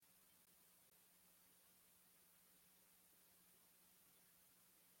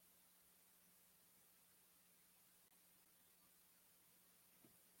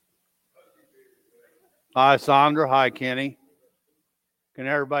Hi, Sandra. Hi, Kenny. Can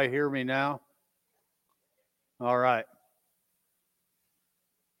everybody hear me now? All right.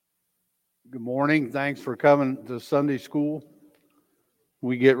 Good morning. Thanks for coming to Sunday school.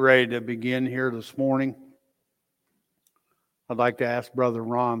 We get ready to begin here this morning. I'd like to ask Brother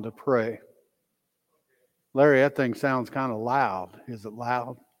Ron to pray. Larry, that thing sounds kind of loud. Is it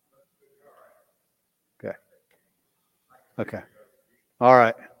loud? Okay. Okay. All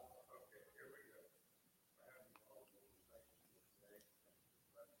right.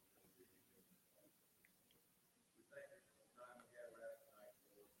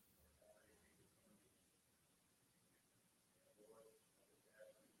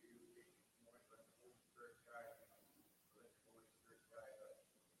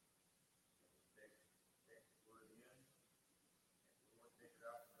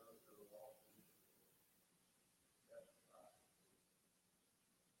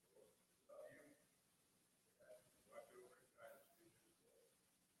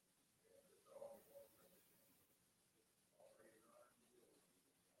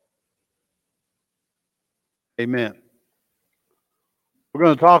 Amen. We're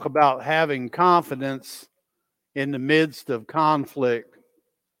going to talk about having confidence in the midst of conflict.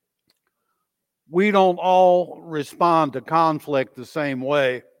 We don't all respond to conflict the same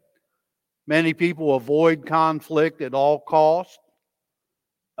way. Many people avoid conflict at all costs.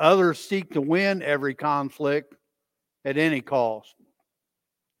 Others seek to win every conflict at any cost.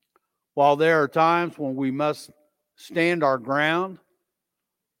 While there are times when we must stand our ground,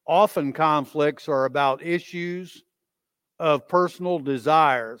 often conflicts are about issues of personal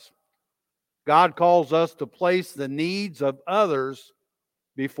desires. God calls us to place the needs of others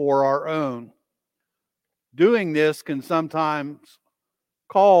before our own. Doing this can sometimes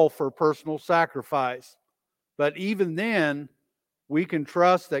call for personal sacrifice, but even then, we can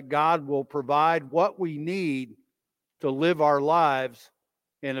trust that God will provide what we need to live our lives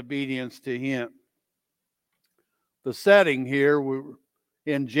in obedience to Him. The setting here, we're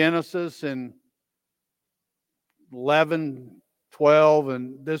in Genesis in 11, 12,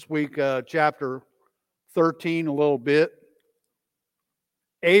 and this week chapter 13 a little bit.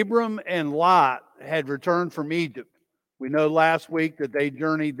 Abram and Lot had returned from Egypt. We know last week that they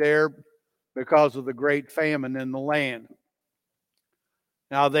journeyed there because of the great famine in the land.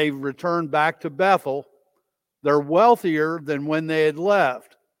 Now they've returned back to Bethel. They're wealthier than when they had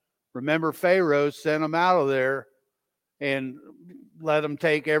left. Remember, Pharaoh sent them out of there and let them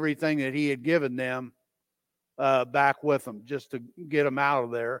take everything that he had given them back with them, just to get them out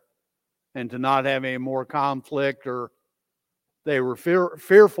of there and to not have any more conflict, or they were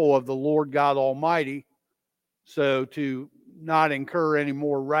fearful of the Lord God Almighty. So to not incur any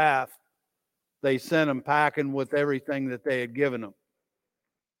more wrath, they sent them packing with everything that they had given them.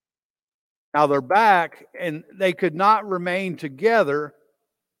 Now they're back, and they could not remain together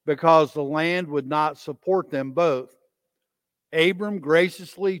because the land would not support them both. Abram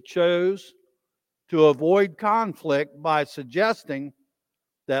graciously chose to avoid conflict by suggesting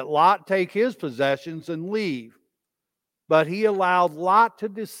that Lot take his possessions and leave. But he allowed Lot to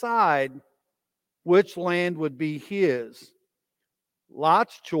decide which land would be his.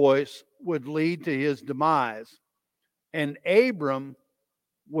 Lot's choice would lead to his demise, and Abram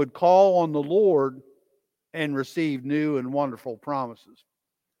would call on the Lord and receive new and wonderful promises.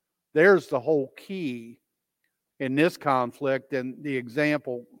 There's the whole key in this conflict and the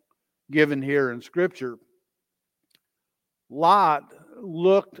example given here in Scripture. Lot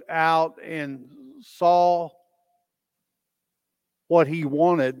looked out and saw what he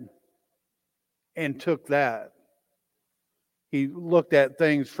wanted and took that. He looked at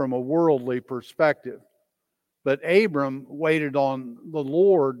things from a worldly perspective. But Abram waited on the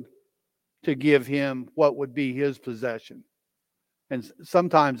Lord to give him what would be his possession. And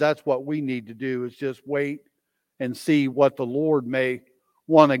sometimes that's what we need to do, is just wait and see what the Lord may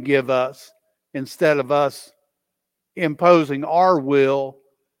want to give us, instead of us imposing our will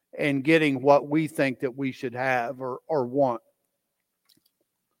and getting what we think that we should have or want.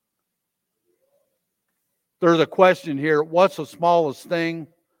 There's a question here. What's the smallest thing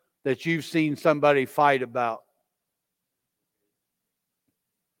that you've seen somebody fight about?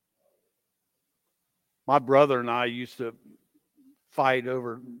 My brother and I used to fight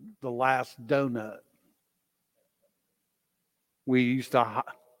over the last donut. We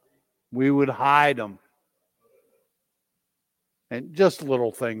would hide them. And just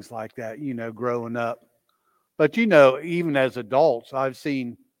little things like that, growing up. But, even as adults, I've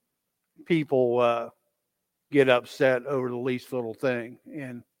seen people get upset over the least little thing,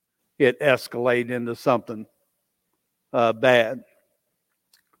 and it escalate into something bad.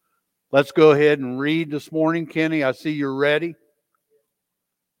 Let's go ahead and read this morning. Kenny, I see you're ready.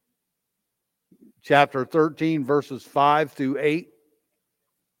 Chapter 13, verses 5 through 8.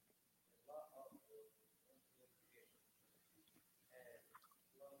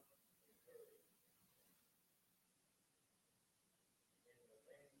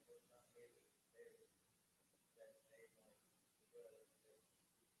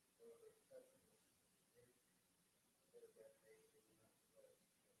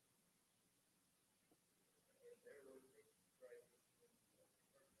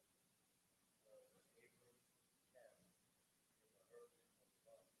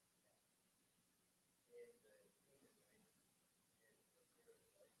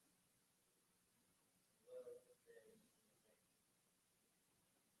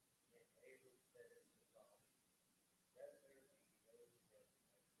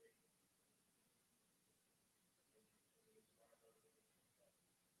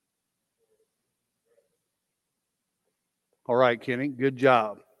 All right, Kenny, good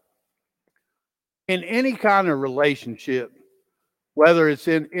job. In any kind of relationship, whether it's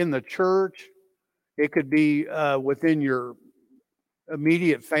in the church, it could be within your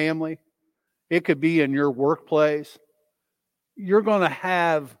immediate family, it could be in your workplace, you're going to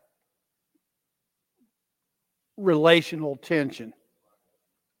have relational tension,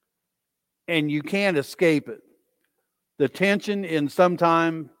 and you can't escape it. The tension in some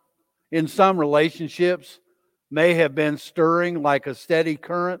relationships may have been stirring like a steady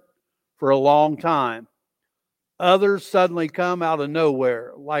current for a long time. Others suddenly come out of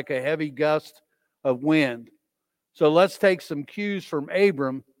nowhere like a heavy gust of wind. So let's take some cues from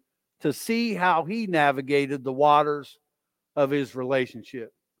Abram to see how he navigated the waters of his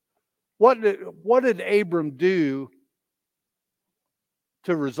relationship. What did Abram do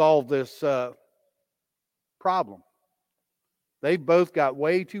to resolve this problem? They both got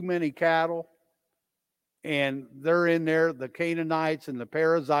way too many cattle, and they're in there. The Canaanites and the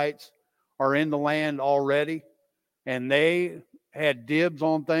Perizzites are in the land already, and they had dibs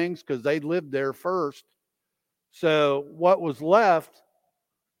on things because they lived there first. So what was left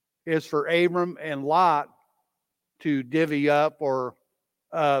is for Abram and Lot to divvy up or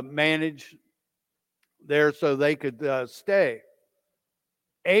manage there so they could stay.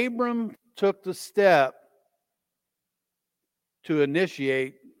 Abram took the step to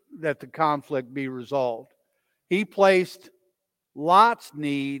initiate that the conflict be resolved. He placed Lot's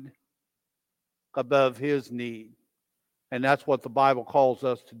need above his need. And that's what the Bible calls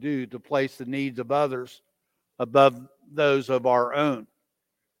us to do, to place the needs of others above those of our own.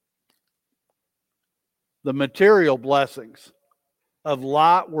 The material blessings of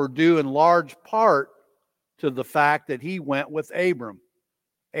Lot were due in large part to the fact that he went with Abram.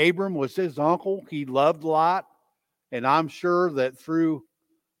 Abram was his uncle. He loved Lot. And I'm sure that through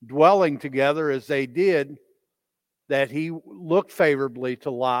dwelling together as they did, that he looked favorably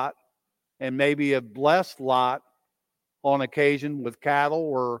to Lot and maybe have blessed Lot on occasion with cattle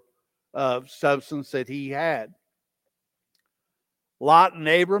or substance that he had. Lot and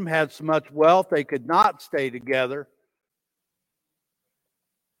Abram had so much wealth they could not stay together.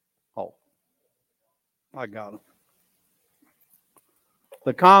 Oh, I got him.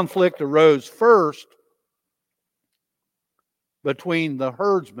 The conflict arose first between the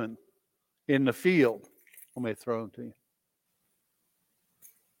herdsmen in the field. Let me throw it to you.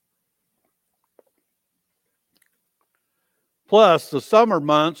 Plus, the summer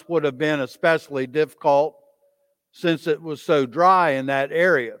months would have been especially difficult since it was so dry in that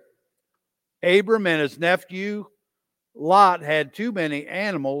area. Abram and his nephew Lot had too many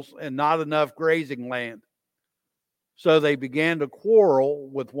animals and not enough grazing land. So they began to quarrel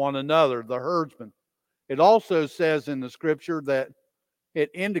with one another, the herdsmen. It also says in the scripture that it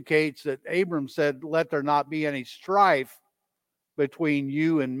indicates that Abram said, "Let there not be any strife between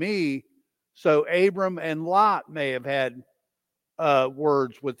you and me." So Abram and Lot may have had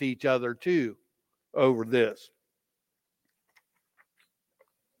words with each other too over this.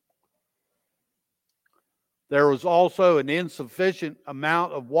 There was also an insufficient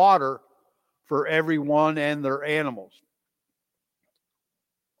amount of water for everyone and their animals.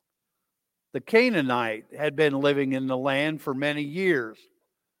 The Canaanite had been living in the land for many years,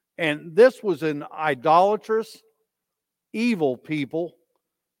 and this was an idolatrous, evil people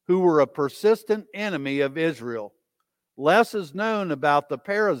who were a persistent enemy of Israel. Less is known about the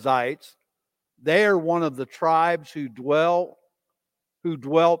Perizzites. They are one of the tribes who dwelt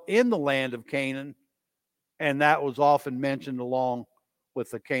in the land of Canaan, and that was often mentioned along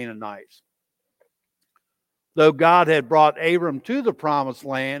with the Canaanites. Though God had brought Abram to the promised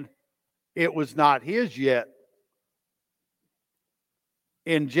land, it was not his yet.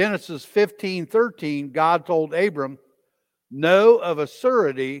 In Genesis 15:13, God told Abram, "Know of a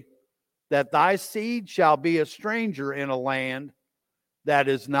surety that thy seed shall be a stranger in a land that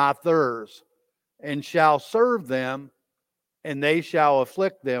is not theirs, and shall serve them, and they shall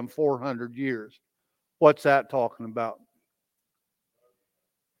afflict them 400 years." What's that talking about?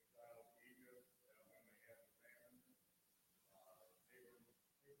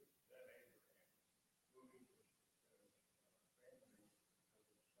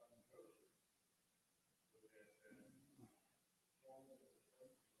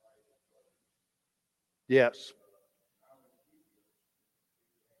 Yes.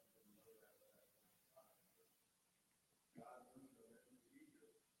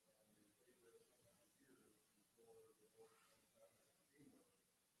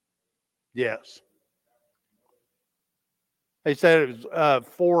 Yes. They said it was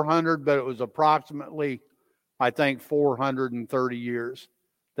 400, but it was approximately, I think, 430 years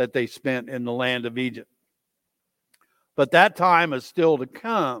that they spent in the land of Egypt. But that time is still to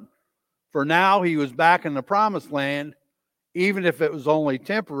come. For now, he was back in the promised land, even if it was only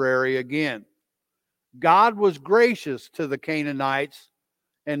temporary again. God was gracious to the Canaanites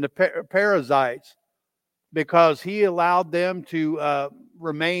and the Perizzites because he allowed them to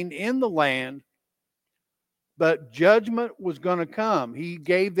remain in the land, but judgment was going to come. He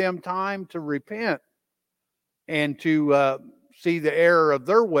gave them time to repent and to see the error of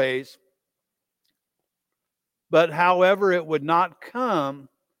their ways. But however, it would not come.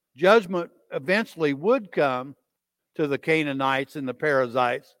 Judgment eventually would come to the Canaanites and the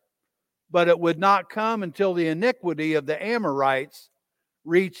Perizzites, but it would not come until the iniquity of the Amorites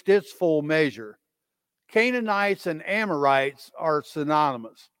reached its full measure. Canaanites and Amorites are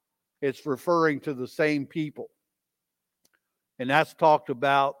synonymous. It's referring to the same people. And that's talked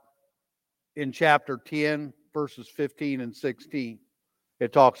about in chapter 10, verses 15 and 16.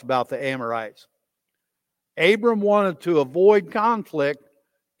 It talks about the Amorites. Abram wanted to avoid conflict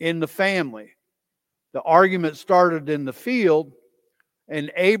in the family. The argument started in the field,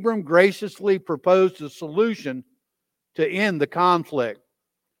 and Abram graciously proposed a solution to end the conflict.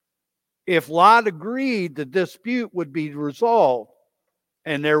 If Lot agreed, the dispute would be resolved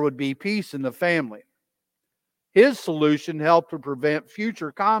and there would be peace in the family. His solution helped to prevent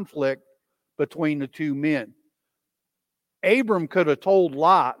future conflict between the two men. Abram could have told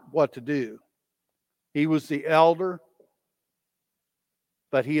Lot what to do. He was the elder,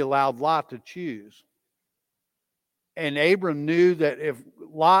 but he allowed Lot to choose. And Abram knew that if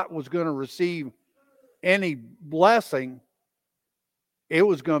Lot was going to receive any blessing, it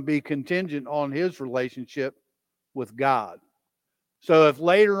was going to be contingent on his relationship with God. So if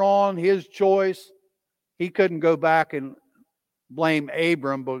later on his choice, he couldn't go back and blame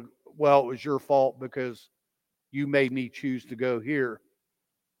Abram, but, well, it was your fault because you made me choose to go here.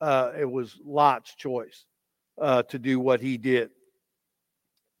 It was Lot's choice to do what he did.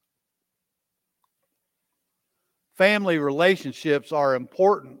 Family relationships are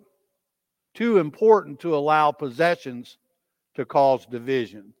important, too important to allow possessions to cause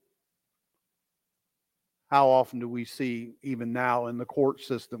division. How often do we see, even now in the court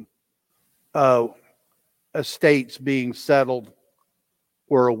system, estates being settled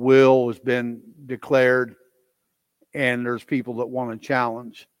where a will has been declared and there's people that want to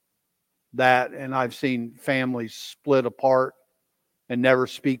challenge that? And I've seen families split apart and never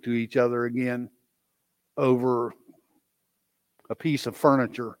speak to each other again over a piece of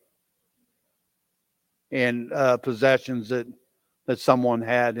furniture and possessions that someone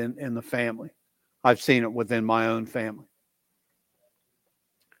had in the family. I've seen it within my own family.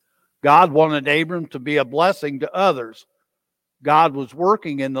 God wanted Abram to be a blessing to others. God was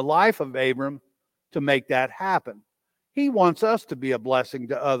working in the life of Abram to make that happen. He wants us to be a blessing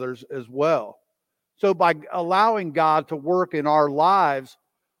to others as well. So by allowing God to work in our lives,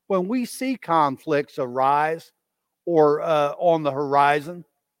 when we see conflicts arise or on the horizon,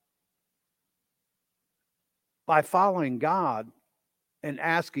 by following God and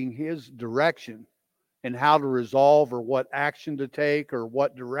asking his direction and how to resolve or what action to take or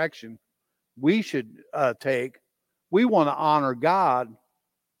what direction we should take, we want to honor God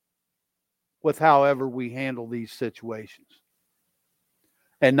with however we handle these situations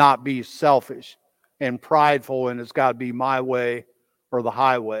and not be selfish and prideful and it's got to be my way or the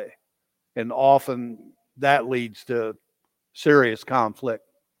highway. And often that leads to serious conflict.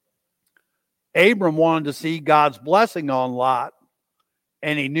 Abram wanted to see God's blessing on Lot,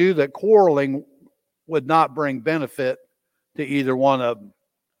 and he knew that quarreling would not bring benefit to either one of them.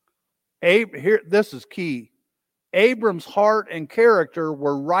 Here, this is key. Abram's heart and character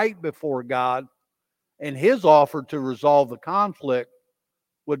were right before God, and his offer to resolve the conflict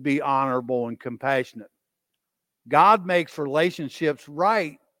would be honorable and compassionate. God makes relationships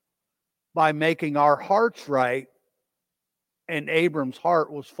right by making our hearts right, and Abram's heart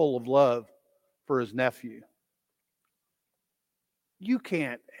was full of love for his nephew. You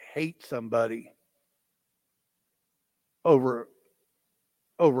can't hate somebody over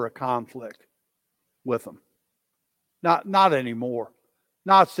a conflict with them. Not anymore.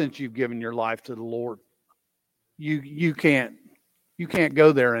 Not since you've given your life to the Lord. You can't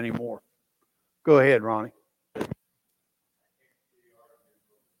go there anymore. Go ahead, Ronnie.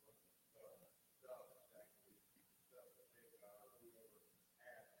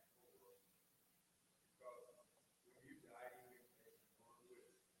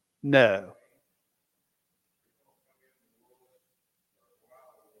 No.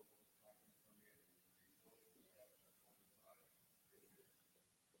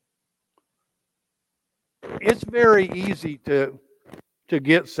 It's very easy to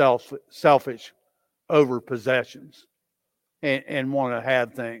get selfish over possessions and want to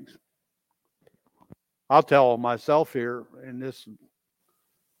have things. I'll tell myself here, and this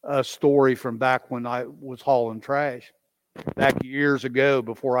a story from back when I was hauling trash. Back years ago,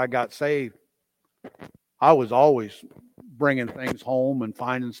 before I got saved, I was always bringing things home and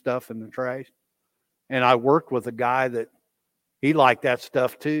finding stuff in the trash. And I worked with a guy that he liked that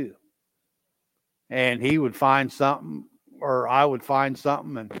stuff too. And he would find something, or I would find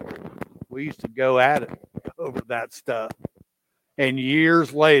something, and we used to go at it over that stuff. And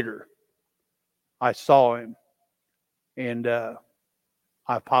years later, I saw him, and I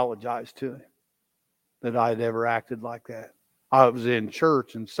apologized to him that I had ever acted like that. I was in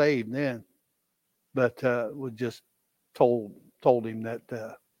church and saved then, but was just told him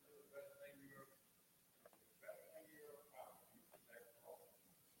that.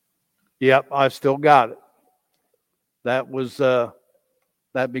 Yep, I still got it. That was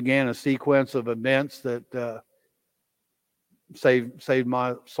that began a sequence of events that saved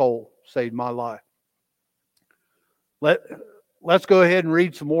my soul, saved my life. Let's go ahead and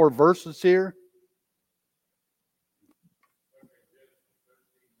read some more verses here.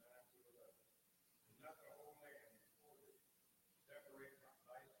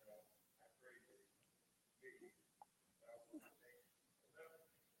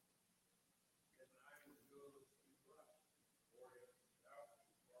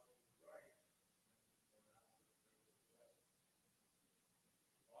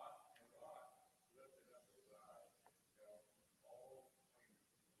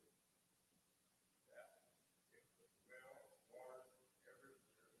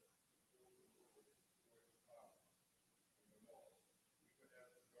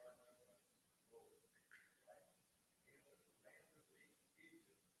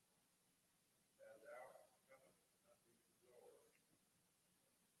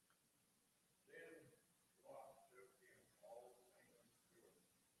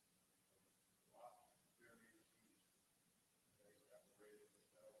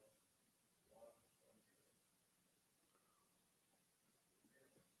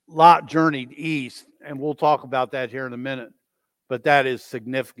 Lot journeyed east, and we'll talk about that here in a minute. But that is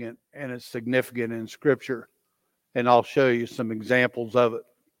significant, and it's significant in Scripture. And I'll show you some examples of it.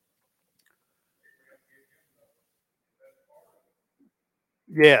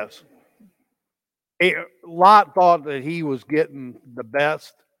 Yes. Lot thought that he was getting the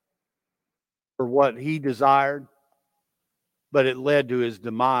best for what he desired, but it led to his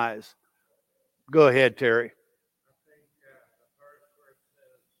demise. Go ahead, Terry.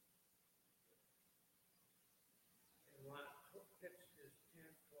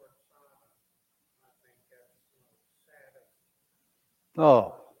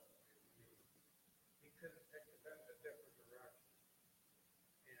 Oh,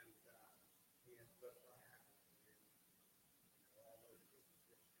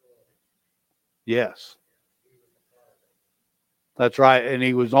 yes, that's right. And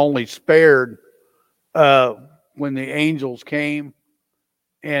he was only spared uh, when the angels came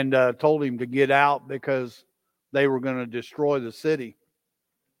and told him to get out because they were going to destroy the city.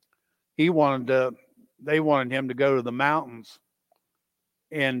 He wanted to. They wanted him to go to the mountains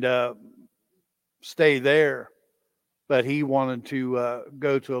and stay there, but he wanted to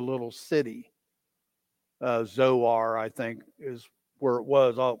go to a little city. Zoar, I think, is where it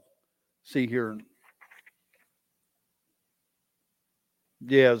was. I'll see here.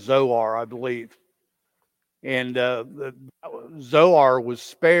 Yeah, Zoar, I believe. And Zoar was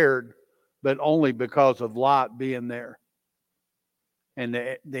spared, but only because of Lot being there. And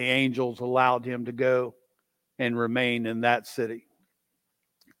the angels allowed him to go and remain in that city.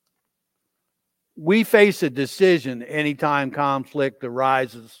 We face a decision anytime conflict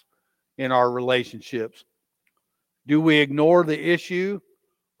arises in our relationships. Do we ignore the issue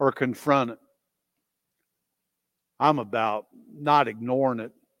or confront it? I'm about not ignoring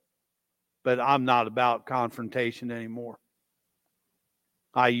it, but I'm not about confrontation anymore.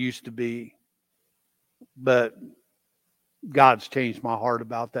 I used to be, but God's changed my heart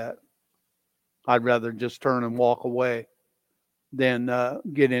about that. I'd rather just turn and walk away than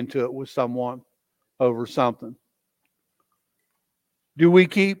get into it with someone over something. Do we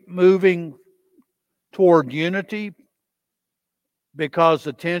keep moving toward unity because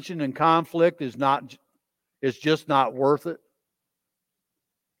the tension and conflict is just not worth it?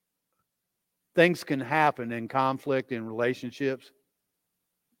 Things can happen in conflict in relationships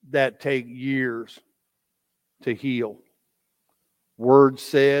that take years to heal. Words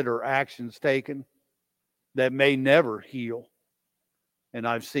said or actions taken that may never heal. And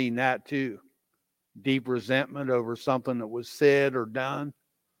I've seen that too. Deep resentment over something that was said or done,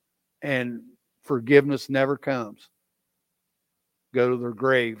 and forgiveness never comes. Go to their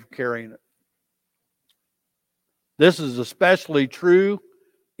grave carrying it. This is especially true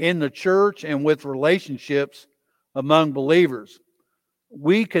in the church and with relationships among believers.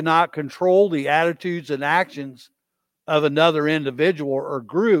 We cannot control the attitudes and actions of another individual or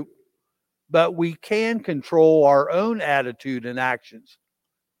group, but we can control our own attitude and actions.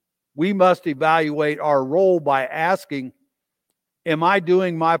 We must evaluate our role by asking, am I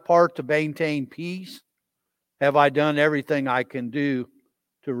doing my part to maintain peace? Have I done everything I can do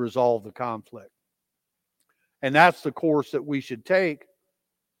to resolve the conflict? And that's the course that we should take.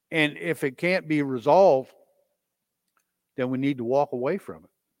 And if it can't be resolved, then we need to walk away from it.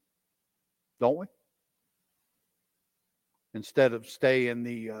 Don't we? Instead of stay in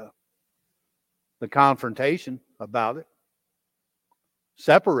the confrontation about it.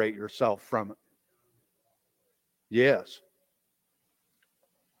 Separate yourself from it. Yes.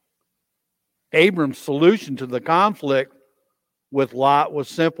 Abram's solution to the conflict with Lot was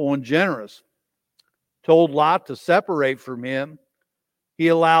simple and generous. Told Lot to separate from him. He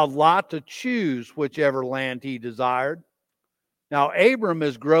allowed Lot to choose whichever land he desired. Now, Abram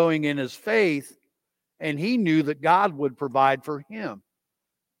is growing in his faith, and he knew that God would provide for him.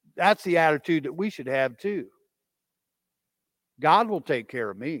 That's the attitude that we should have too. God will take care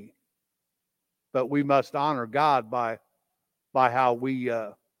of me, but we must honor God by how we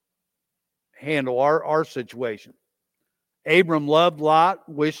handle our situation. Abram loved Lot,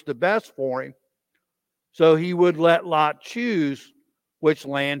 wished the best for him, so he would let Lot choose which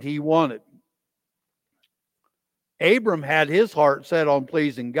land he wanted. Abram had his heart set on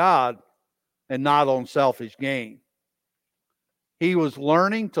pleasing God and not on selfish gain. He was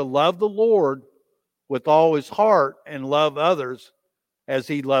learning to love the Lord with all his heart and love others as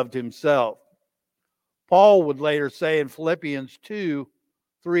he loved himself. Paul would later say in Philippians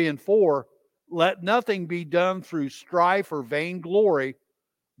 2:3-4, let nothing be done through strife or vainglory,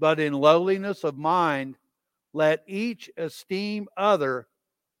 but in lowliness of mind, let each esteem other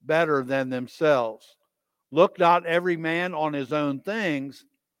better than themselves. Look not every man on his own things,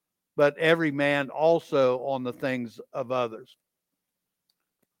 but every man also on the things of others.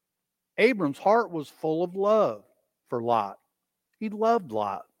 Abram's heart was full of love for Lot. He loved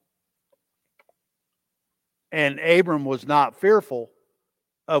Lot. And Abram was not fearful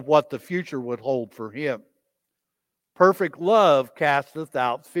of what the future would hold for him. Perfect love casteth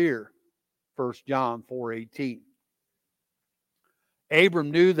out fear. 1 John 4:18.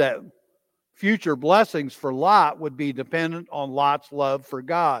 Abram knew that future blessings for Lot would be dependent on Lot's love for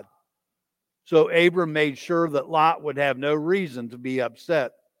God. So Abram made sure that Lot would have no reason to be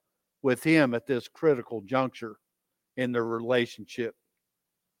upset with him at this critical juncture in their relationship.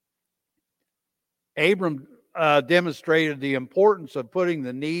 Abram demonstrated the importance of putting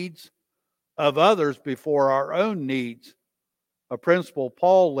the needs of others before our own needs, a principle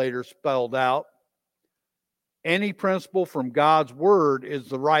Paul later spelled out. Any principle from God's word is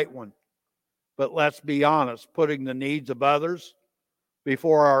the right one. But let's be honest, putting the needs of others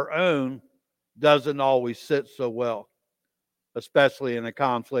before our own doesn't always sit so well, especially in a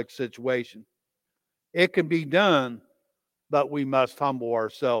conflict situation. It can be done, but we must humble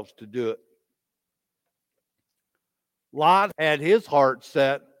ourselves to do it. Lot had his heart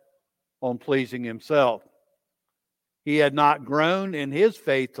set on pleasing himself. He had not grown in his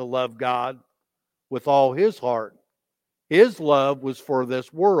faith to love God with all his heart. His love was for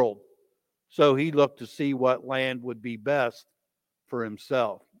this world, so he looked to see what land would be best for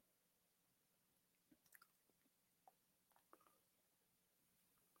himself.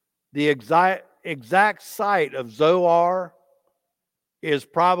 The exact site of Zoar is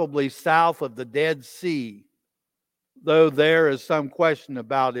probably south of the Dead Sea, though there is some question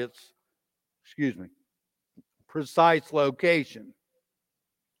about its, precise location.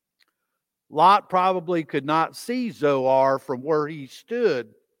 Lot probably could not see Zoar from where he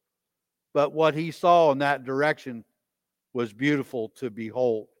stood, but what he saw in that direction was beautiful to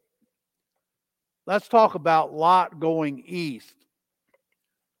behold. Let's talk about Lot going east.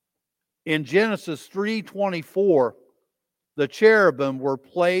 In Genesis 3:24, the cherubim were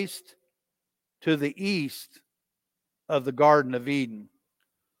placed to the east of the Garden of Eden,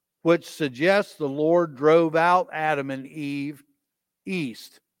 which suggests the Lord drove out Adam and Eve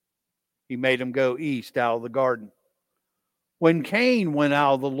east. He made them go east out of the garden. When Cain went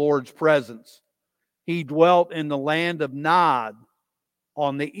out of the Lord's presence, he dwelt in the land of Nod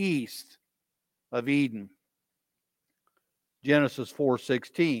on the east of Eden. Genesis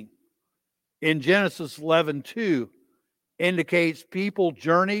 4:16. In Genesis 11:2 indicates people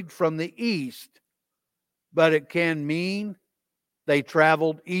journeyed from the east, but it can mean they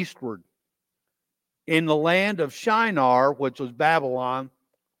traveled eastward. In the land of Shinar, which was Babylon,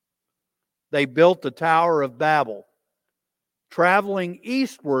 they built the Tower of Babel. Traveling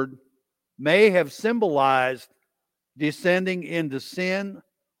eastward may have symbolized descending into sin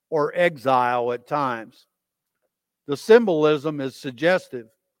or exile at times. The symbolism is suggestive,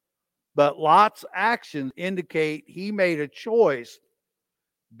 but Lot's actions indicate he made a choice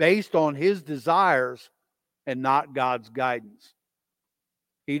based on his desires and not God's guidance.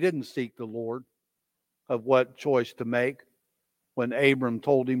 He didn't seek the Lord of what choice to make. When Abram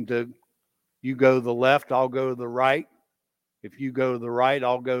told him to, you go to the left, I'll go to the right. If you go to the right,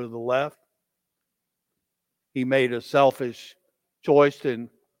 I'll go to the left. He made a selfish choice and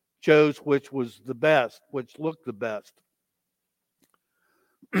chose which was the best, which looked the best.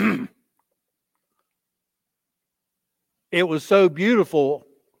 It was so beautiful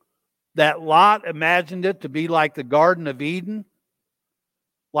that Lot imagined it to be like the Garden of Eden,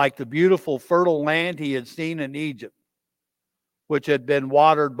 like the beautiful fertile land he had seen in Egypt, which had been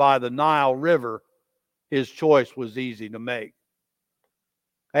watered by the Nile River. His choice was easy to make.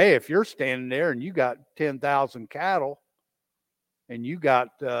 Hey, if you're standing there and you got 10,000 cattle and you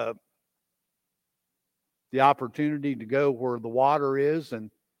got the opportunity to go where the water is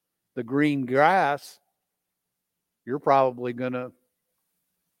and the green grass, you're probably going to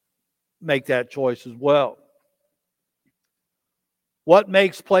make that choice as well. What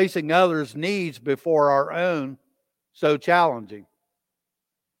makes placing others' needs before our own so challenging?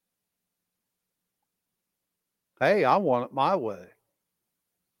 Hey, I want it my way.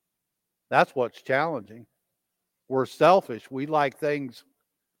 That's what's challenging. We're selfish. We like things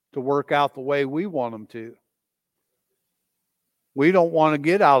to work out the way we want them to. We don't want to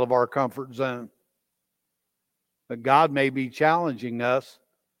get out of our comfort zone. But God may be challenging us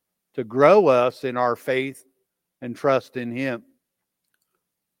to grow us in our faith and trust in Him.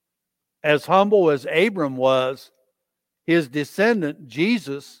 As humble as Abram was, his descendant,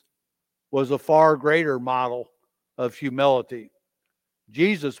 Jesus, was a far greater model of humility.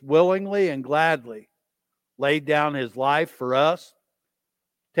 Jesus willingly and gladly laid down his life for us,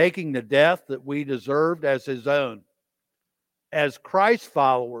 taking the death that we deserved as his own. As Christ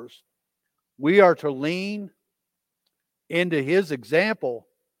followers, we are to lean into his example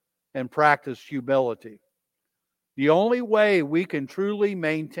and practice humility. The only way we can truly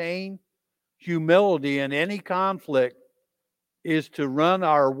maintain humility in any conflict is to run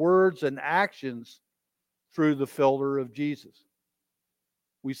our words and actions through the filter of Jesus.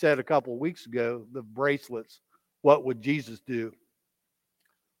 We said a couple of weeks ago, the bracelets, what would Jesus do?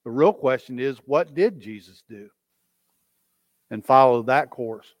 The real question is, what did Jesus do? And follow that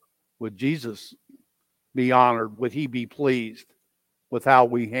course. Would Jesus be honored? Would he be pleased with how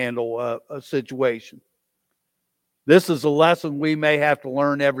we handle a situation? This is a lesson we may have to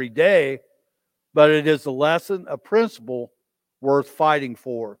learn every day, but it is a lesson, a principle worth fighting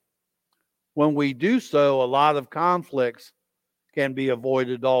for. When we do so, a lot of conflicts can be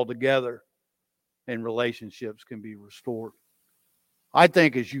avoided altogether and relationships can be restored. I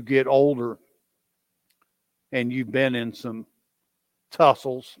think as you get older and you've been in some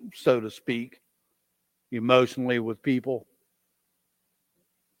tussles, so to speak, emotionally with people,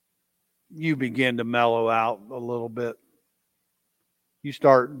 you begin to mellow out a little bit. You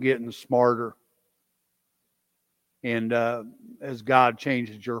start getting smarter. And as God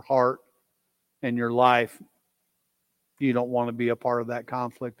changes your heart and your life, you don't want to be a part of that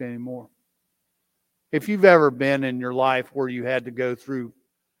conflict anymore. If you've ever been in your life where you had to go through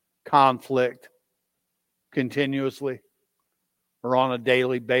conflict continuously or on a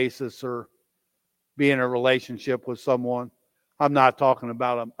daily basis or be in a relationship with someone, I'm not talking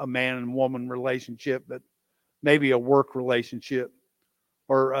about a man and woman relationship, but maybe a work relationship,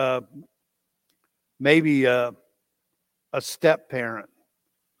 or maybe a step parent,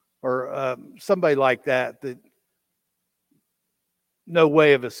 or somebody like that, that no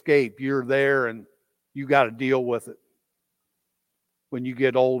way of escape. You're there and you got to deal with it. When you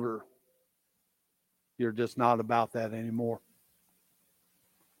get older, you're just not about that anymore.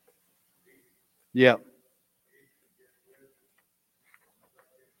 Yeah.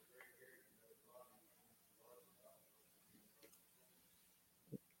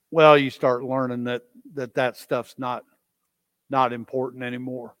 Well, you start learning that stuff's not important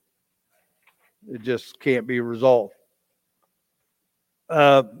anymore. It just can't be resolved.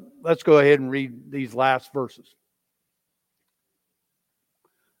 Let's go ahead and read these last verses.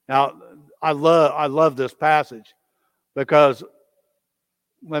 Now, I love this passage because,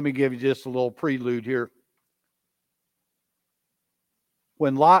 let me give you just a little prelude here.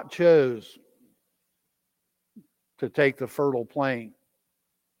 When Lot chose to take the fertile plain,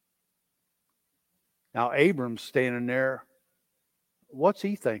 now Abram's standing there. What's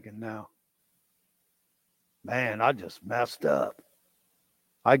he thinking now? Man, I just messed up.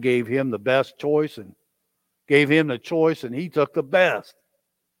 I gave him the best choice and gave him the choice, and he took the best.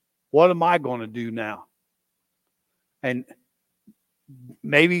 What am I going to do now? And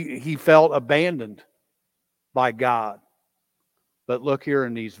maybe he felt abandoned by God. But look here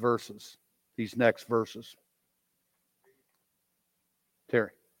in these verses, these next verses. Terry.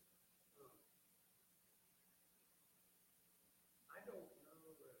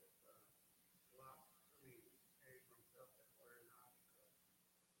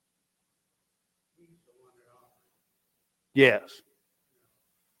 Yes.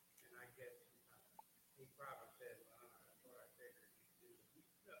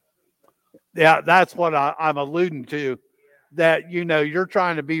 Yeah, that's what I'm alluding to. That, you're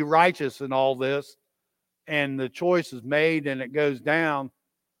trying to be righteous in all this, and the choice is made and it goes down,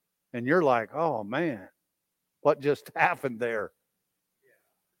 and you're like, oh man, what just happened there?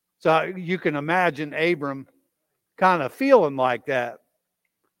 So you can imagine Abram kind of feeling like that.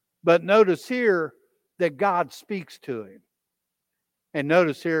 But notice here that God speaks to him. And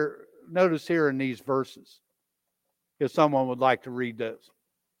notice here in these verses, if someone would like to read those.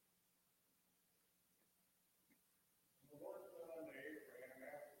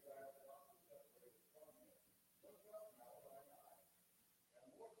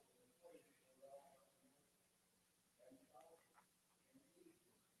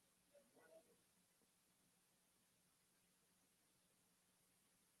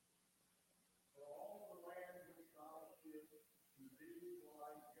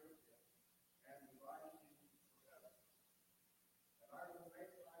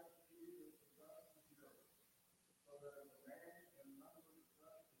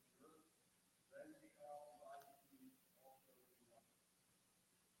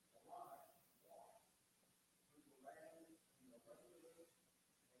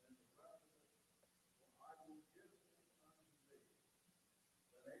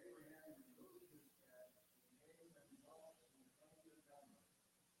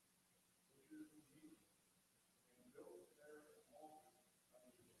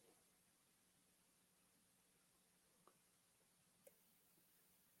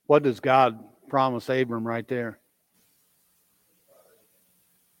 What does God promise Abram right there?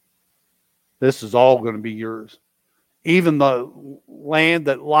 This is all going to be yours. Even the land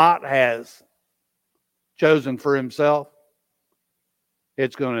that Lot has chosen for himself,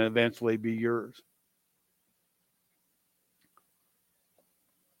 it's going to eventually be yours.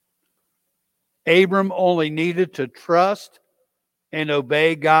 Abram only needed to trust and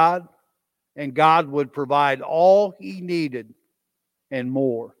obey God, and God would provide all he needed and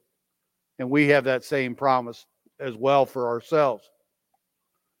more. And we have that same promise as well for ourselves.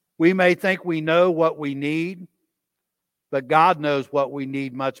 We may think we know what we need, but God knows what we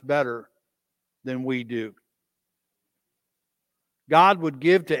need much better than we do. God would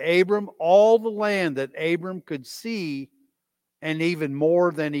give to Abram all the land that Abram could see, and even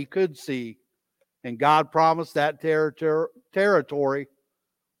more than he could see. And God promised that territory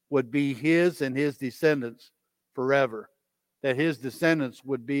would be his and his descendants forever. That his descendants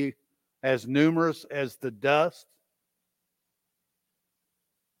would be as numerous as the dust.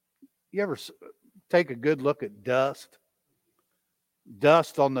 You ever take a good look at dust?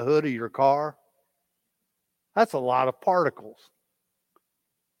 Dust on the hood of your car? That's a lot of particles.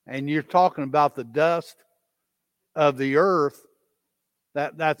 And you're talking about the dust of the earth,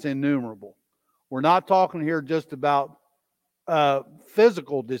 that's innumerable. We're not talking here just about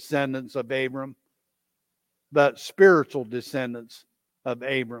physical descendants of Abram, but spiritual descendants of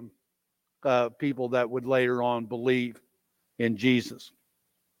Abram, people that would later on believe in Jesus.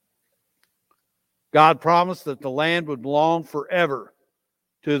 God promised that the land would belong forever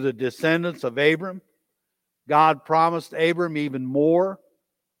to the descendants of Abram. God promised Abram even more.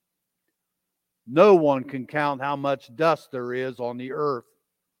 No one can count how much dust there is on the earth.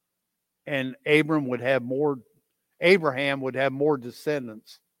 And Abraham would have more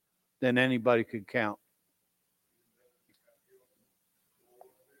descendants than anybody could count.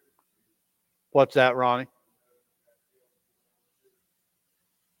 What's that, Ronnie?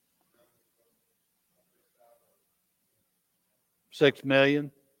 $6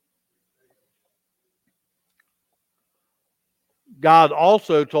 million. God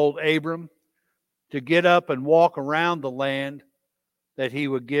also told Abram to get up and walk around the land that he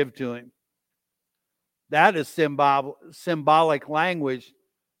would give to him. That is symbolic language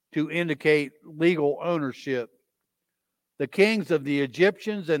to indicate legal ownership. The kings of the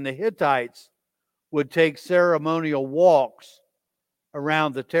Egyptians and the Hittites would take ceremonial walks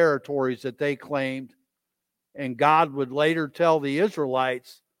around the territories that they claimed, and God would later tell the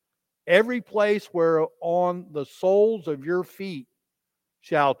Israelites, every place where on the soles of your feet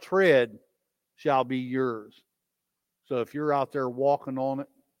shall tread shall be yours. So if you're out there walking on it,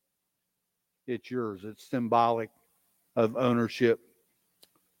 it's yours. It's symbolic of ownership.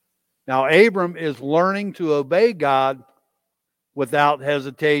 Now, Abram is learning to obey God without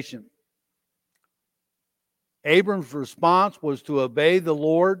hesitation. Abram's response was to obey the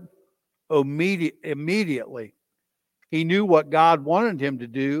Lord immediately. He knew what God wanted him to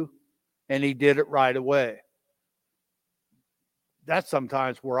do, and he did it right away. That's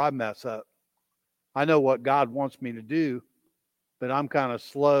sometimes where I mess up. I know what God wants me to do, but I'm kind of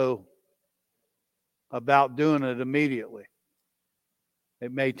slow about doing it immediately.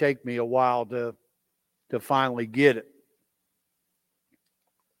 It may take me a while to finally get it.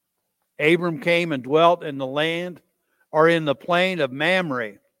 Abram came and dwelt in the land, or in the plain of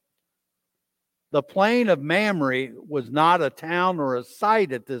Mamre. The plain of Mamre was not a town or a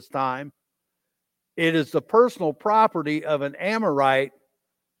site at this time. It is the personal property of an Amorite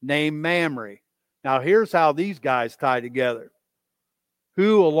named Mamre. Now here's how these guys tie together.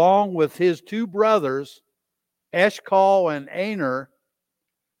 Who, along with his two brothers, Eshcol and Aner,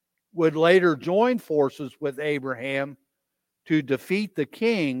 would later join forces with Abraham to defeat the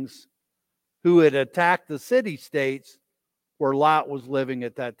kings who had attacked the city-states where Lot was living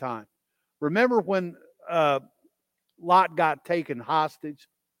at that time. Remember when Lot got taken hostage?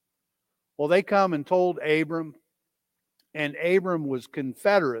 Well, they come and told Abram, and Abram was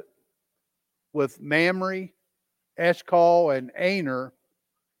confederate with Mamre, Eshcol, and Aner.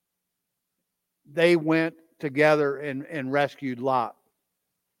 They went together and rescued Lot.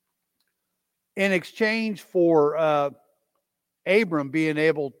 In exchange for Abram being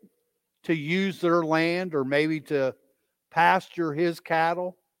able to use their land or maybe to pasture his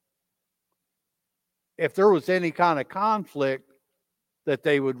cattle, if there was any kind of conflict that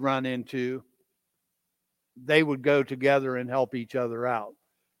they would run into, they would go together and help each other out.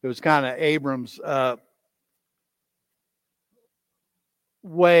 It was kind of Abram's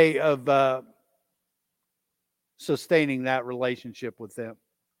way of sustaining that relationship with them.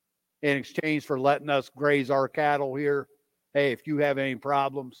 In exchange for letting us graze our cattle here, hey, if you have any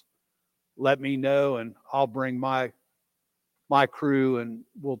problems, let me know and I'll bring my crew and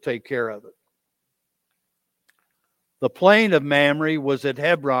we'll take care of it. The plain of Mamre was at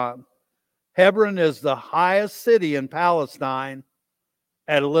Hebron. Hebron is the highest city in Palestine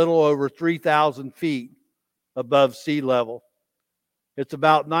at a little over 3,000 feet above sea level. It's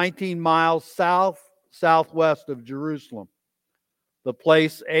about 19 miles southwest of Jerusalem. The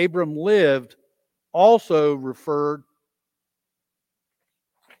place Abram lived, also referred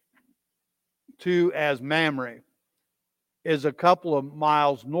to as Mamre, is a couple of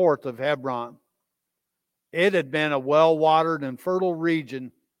miles north of Hebron. It had been a well-watered and fertile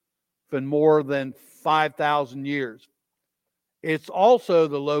region for more than 5,000 years. It's also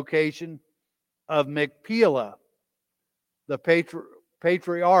the location of Machpelah, the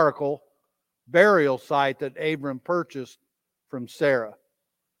patriarchal burial site that Abram purchased from Sarah.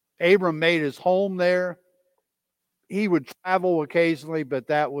 Abram made his home there. He would travel occasionally, but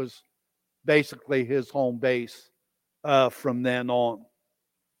that was basically his home base from then on.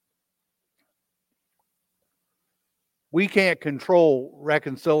 We can't control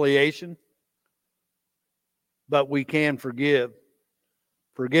reconciliation, but we can forgive.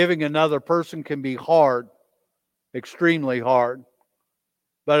 Forgiving another person can be hard, extremely hard,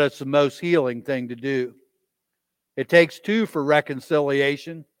 but it's the most healing thing to do. It takes two for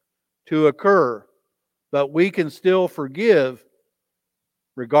reconciliation to occur. but we can still forgive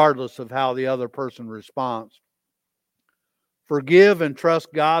regardless of how the other person responds. Forgive and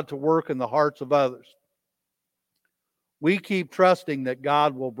trust God to work in the hearts of others. We keep trusting that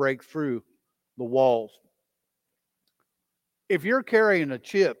God will break through the walls. If you're carrying a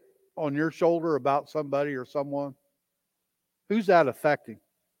chip on your shoulder about somebody or someone, who's that affecting?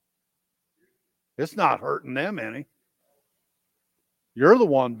 It's not hurting them any. You're the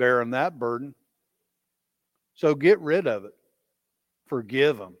one bearing that burden. So get rid of it.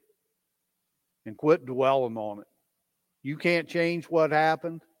 Forgive them. And quit dwelling on it. You can't change what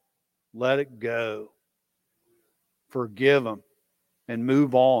happened. Let it go. Forgive them and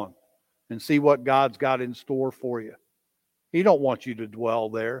move on and see what God's got in store for you. He don't want you to dwell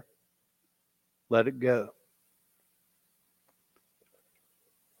there. Let it go.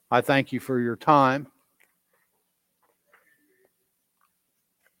 I thank you for your time.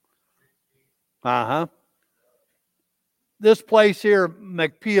 This place here,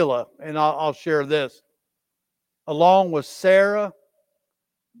 Machpelah, and I'll share this. Along with Sarah,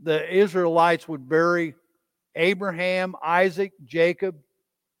 the Israelites would bury Abraham, Isaac, Jacob,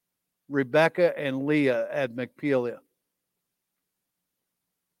 Rebekah, and Leah at Machpelah.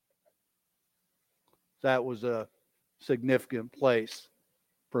 That was a significant place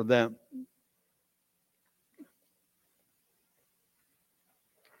for them.